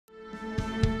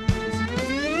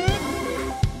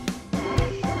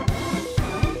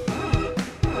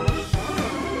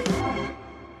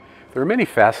There are many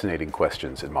fascinating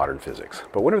questions in modern physics,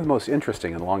 but one of the most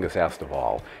interesting and longest asked of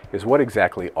all is what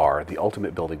exactly are the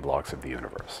ultimate building blocks of the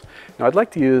universe? Now, I'd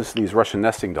like to use these Russian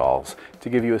nesting dolls to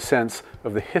give you a sense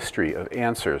of the history of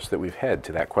answers that we've had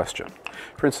to that question.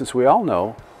 For instance, we all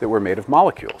know that we're made of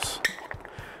molecules,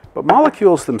 but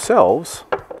molecules themselves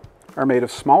are made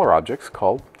of smaller objects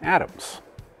called atoms.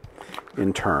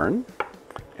 In turn,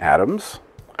 atoms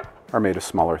are made of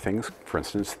smaller things, for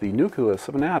instance, the nucleus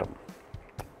of an atom.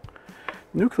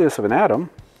 The nucleus of an atom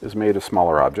is made of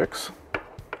smaller objects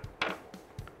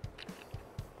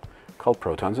called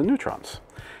protons and neutrons.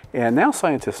 And now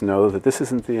scientists know that this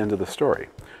isn't the end of the story.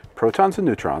 Protons and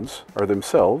neutrons are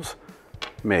themselves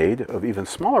made of even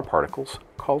smaller particles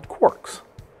called quarks.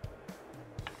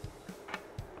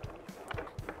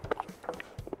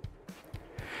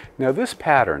 Now, this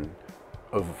pattern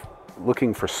of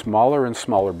looking for smaller and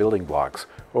smaller building blocks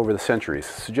over the centuries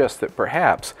suggests that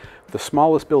perhaps the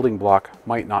smallest building block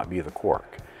might not be the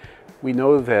quark. We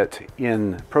know that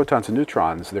in protons and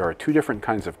neutrons there are two different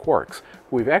kinds of quarks.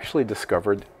 We've actually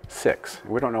discovered 6.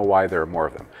 We don't know why there are more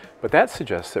of them, but that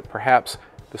suggests that perhaps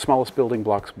the smallest building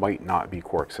blocks might not be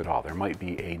quarks at all. There might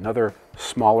be another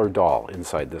smaller doll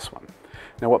inside this one.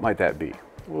 Now, what might that be?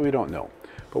 Well, we don't know.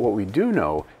 But what we do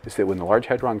know is that when the Large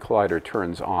Hadron Collider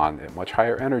turns on at much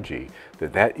higher energy,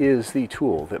 that is the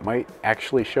tool that might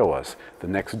actually show us the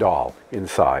next doll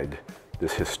inside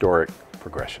this historic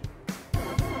progression.